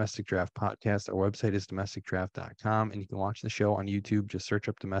Instagram at Domestic Draft Podcast. Our website is domesticdraft.com, and you can watch the show on YouTube. Just search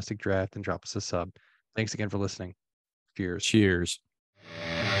up Domestic Draft and drop us a sub. Thanks again for listening. Cheers. Cheers.